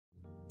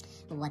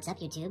What's up,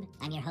 YouTube?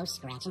 I'm your host,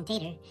 Scratch and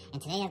Tater,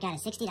 and today I've got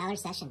a $60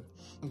 session.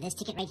 This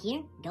ticket right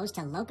here goes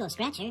to Loco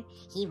Scratcher.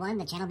 He won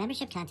the channel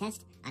membership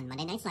contest on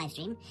Monday night's live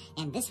stream,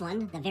 and this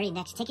one, the very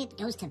next ticket,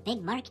 goes to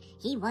Big Mark.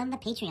 He won the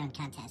Patreon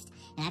contest.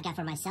 And I've got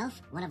for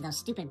myself one of those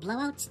stupid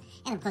blowouts,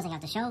 and I'm closing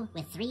out the show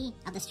with 3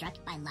 of the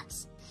Struck by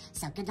Lucks.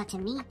 So good luck to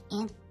me,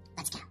 and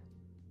let's go.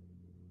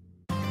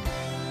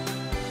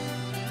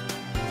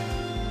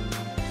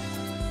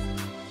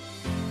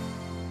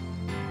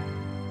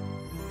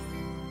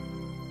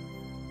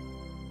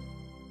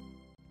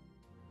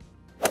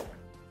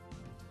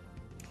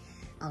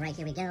 Alright,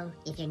 here we go.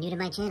 If you're new to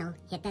my channel,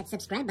 hit that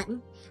subscribe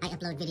button. I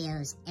upload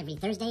videos every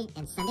Thursday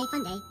and Sunday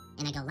Funday,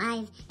 and I go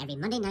live every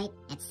Monday night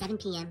at 7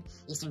 p.m.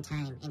 Eastern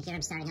Time. And here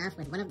I'm starting off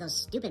with one of those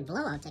stupid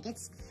blowout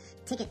tickets,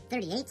 ticket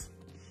 38.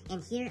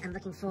 And here I'm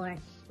looking for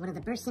one of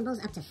the burst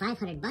symbols up to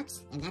 500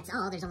 bucks, and that's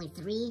all. There's only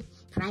 3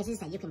 prizes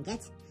that you can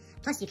get.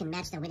 Plus, you can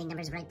match the winning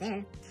numbers right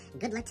there.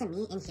 Good luck to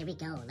me, and here we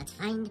go. Let's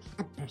find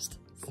a burst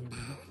symbol.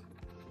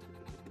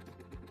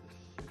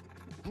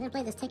 I haven't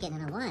played this ticket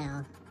in a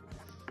while.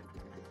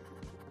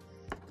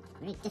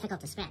 Very difficult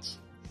to scratch.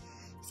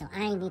 So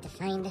I need to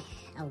find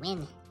a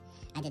win.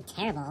 I did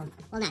terrible.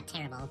 Well, not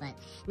terrible, but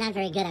not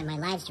very good on my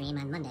live stream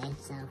on Monday,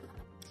 so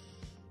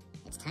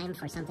it's time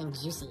for something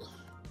juicy.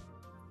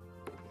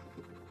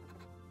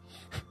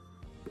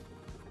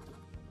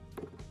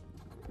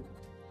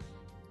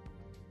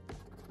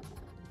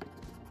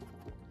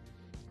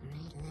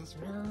 Alright, last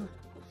row.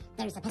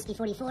 There's the pesky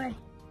 44.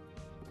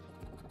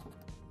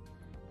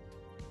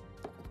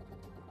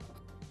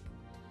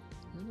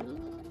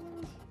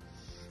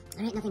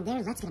 Alright, nothing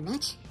there. That's gonna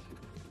match.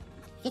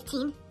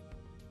 15.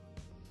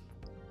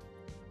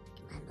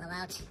 Come on,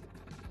 blowout.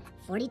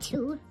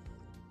 42.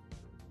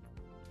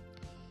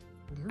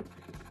 Nope.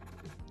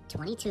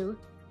 22.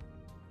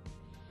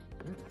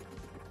 Nope.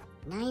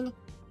 9.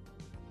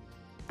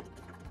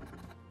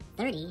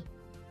 30.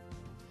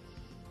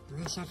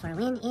 Last shot for a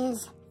win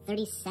is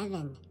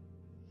 37.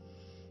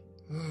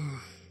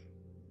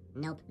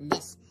 Nope,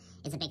 this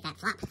is a big fat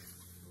flop.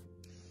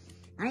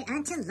 Alright,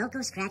 on to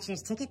Loco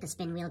Scratcher's ticket. The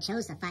spin wheel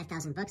chose the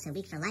 5,000 bucks a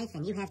week for life,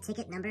 and you have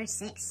ticket number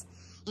 6.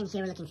 And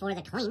here we're looking for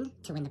the coin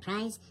to win the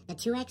prize, the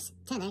 2x,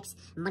 10x,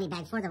 money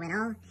bag for the win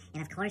all,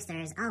 and of course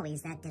there's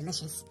always that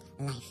delicious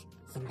life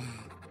symbol.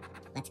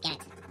 Let's get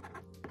it.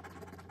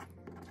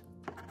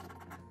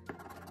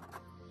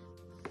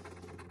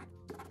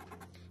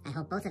 I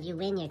hope both of you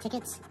win your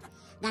tickets.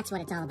 That's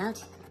what it's all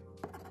about.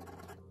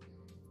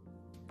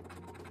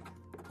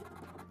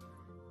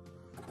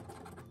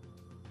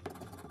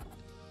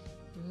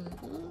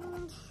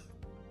 And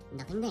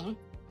nothing there.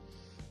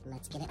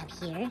 Let's get it up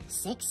here.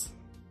 6.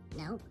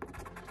 No.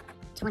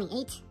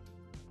 28.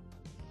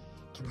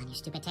 Come on, you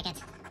stupid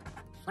ticket.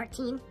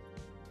 14.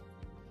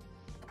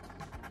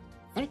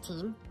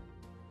 13.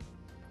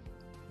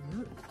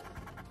 No.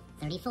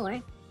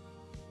 34.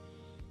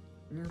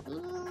 No.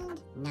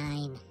 And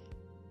 9.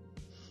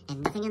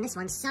 And nothing on this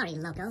one. Sorry,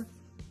 Loco.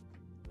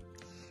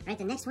 Alright,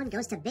 the next one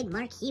goes to Big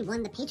Mark. He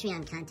won the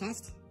Patreon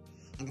contest.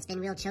 And the spin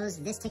wheel chose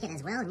this ticket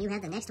as well, and you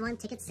have the next one,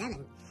 ticket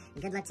 7.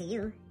 Good luck to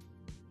you.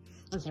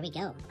 And here we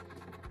go.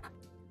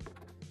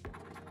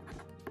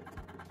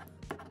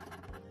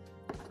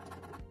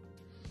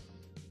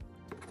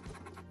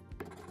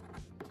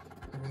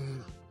 Come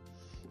on.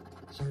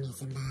 Show me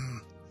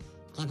some,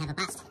 can't have a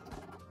bust.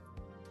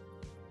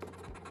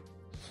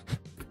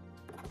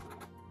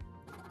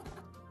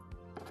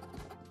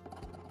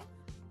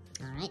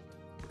 Alright.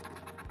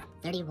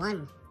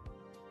 31.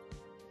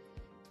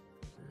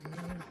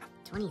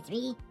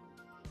 23,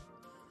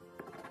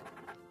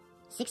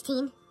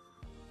 16,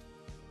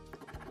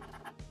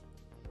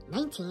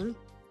 19,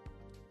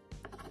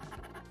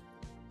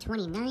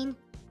 29,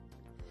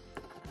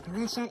 the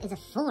last shot is a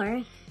 4,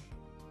 and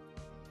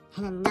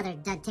another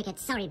dud ticket.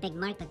 Sorry, Big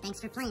Mark, but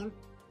thanks for playing.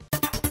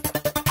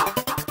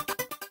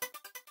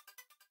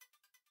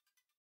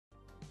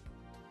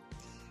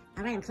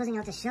 Alright, I'm closing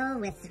out the show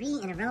with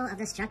 3 in a row of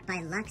the Struck by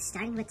Luck,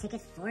 starting with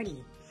ticket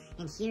 40.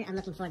 And here I'm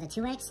looking for the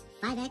 2x,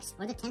 5x,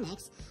 or the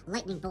 10x,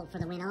 lightning bolt for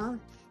the win all,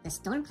 the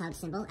storm cloud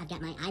symbol. I've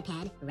got my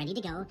iPad ready to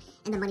go,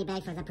 and the money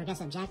bag for the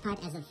progressive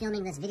jackpot. As of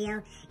filming this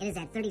video, it is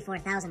at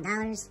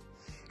 $34,000.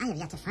 I have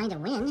yet to find a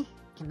win.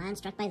 Come on,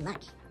 Struck by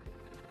Luck.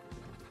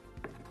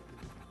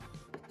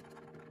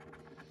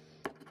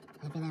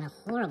 I've been on a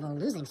horrible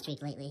losing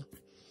streak lately,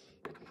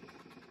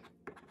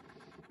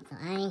 so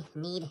I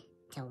need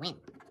to win.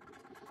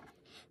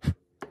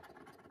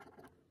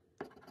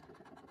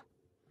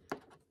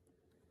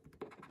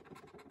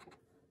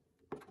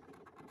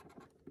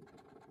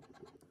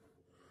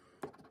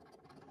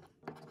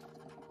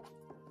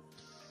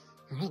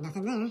 Alright,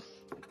 nothing there.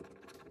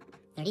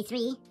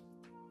 33.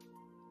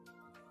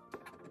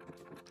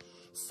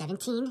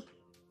 17.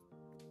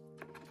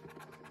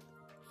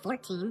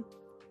 14.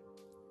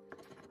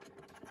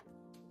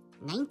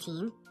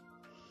 19.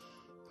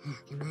 Oh,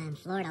 come on,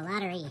 Florida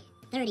Lottery.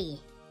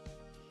 30.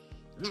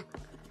 No.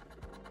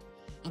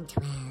 And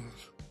 12.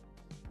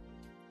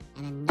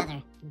 And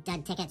another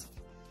dud ticket.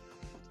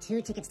 $2.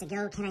 2 tickets to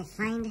go. Can I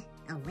find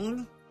a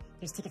win?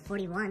 Here's ticket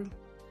 41.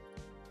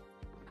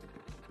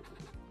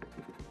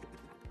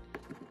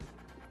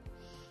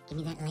 Give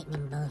me that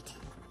lightning bolt.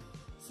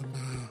 Simba.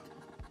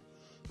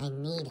 I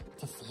need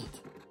to see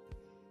it.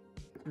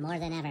 More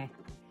than ever.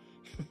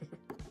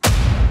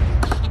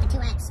 Got the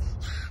 2x.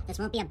 This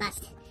won't be a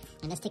bust.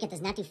 And this ticket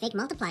does not do fake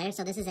multipliers,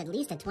 so this is at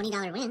least a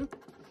 $20 win.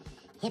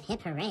 Hip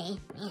hip hooray.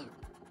 Man.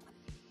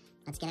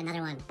 Let's get another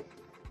one.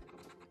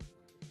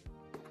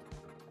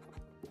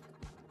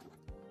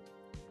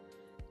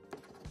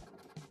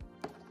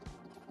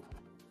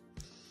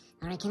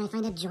 Alright, can I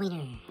find a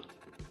joiner?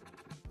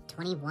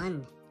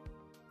 21.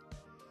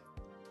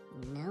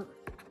 No.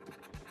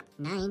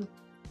 9.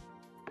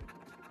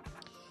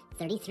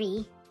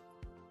 33.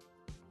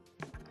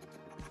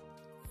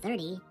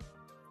 30.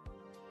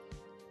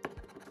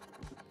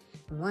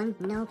 1,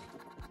 nope.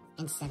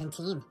 And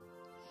 17.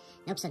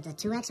 Nope, so the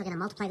 2x, we're gonna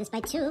multiply this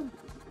by 2.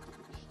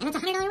 And it's a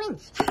 $100 win!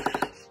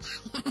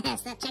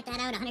 Yes, check that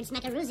out, 100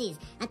 smackaroosies.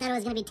 I thought it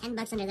was gonna be 10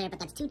 bucks under there, but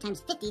that's 2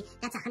 times 50,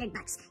 that's 100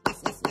 bucks.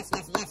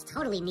 Yes,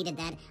 totally needed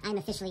that. I'm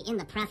officially in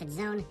the profit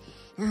zone.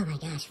 Oh my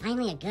gosh,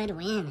 finally a good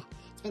win.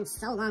 It's been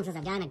so long since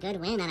I've gotten a good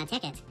win on a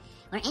ticket.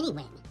 Or any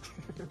win.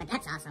 But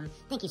that's awesome.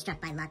 Thank you,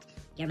 Struck by Luck.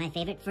 You're my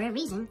favorite for a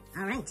reason.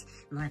 Alright,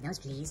 more of those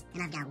please.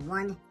 And I've got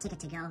 1 ticket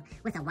to go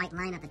with a white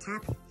line at the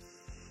top.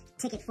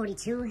 Ticket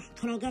 42,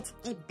 can I get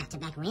a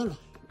back-to-back win?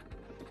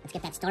 Let's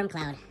get that storm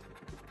cloud.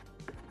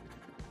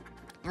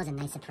 That was a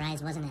nice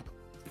surprise, wasn't it?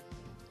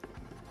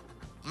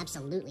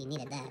 Absolutely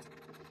needed that.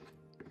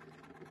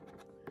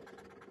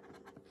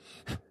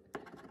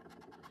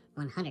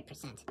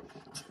 100%.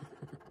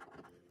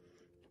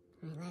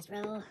 Alright, last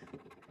row.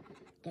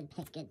 Good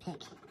pick, good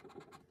pick.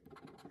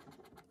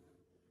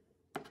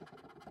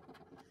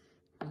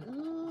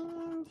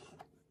 And...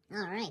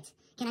 alright,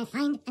 can I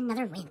find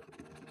another win?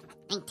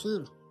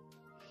 19.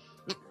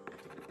 No.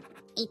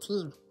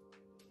 18.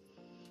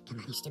 Come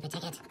on, you stupid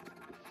ticket.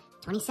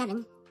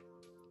 27.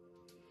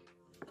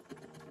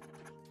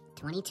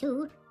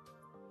 22.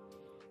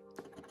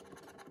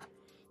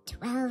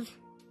 12.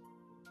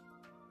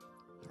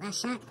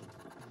 Last shot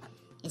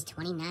is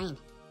 29.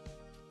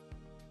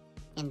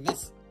 And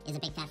this is a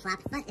big fat flop,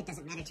 but it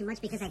doesn't matter too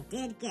much because I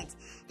did get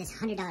this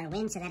 $100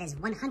 win, so that is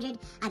 100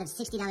 out of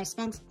 $60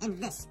 spent, and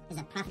this is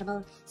a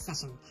profitable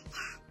session.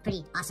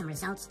 Pretty awesome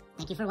results.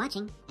 Thank you for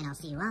watching, and I'll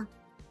see you all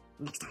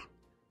next time.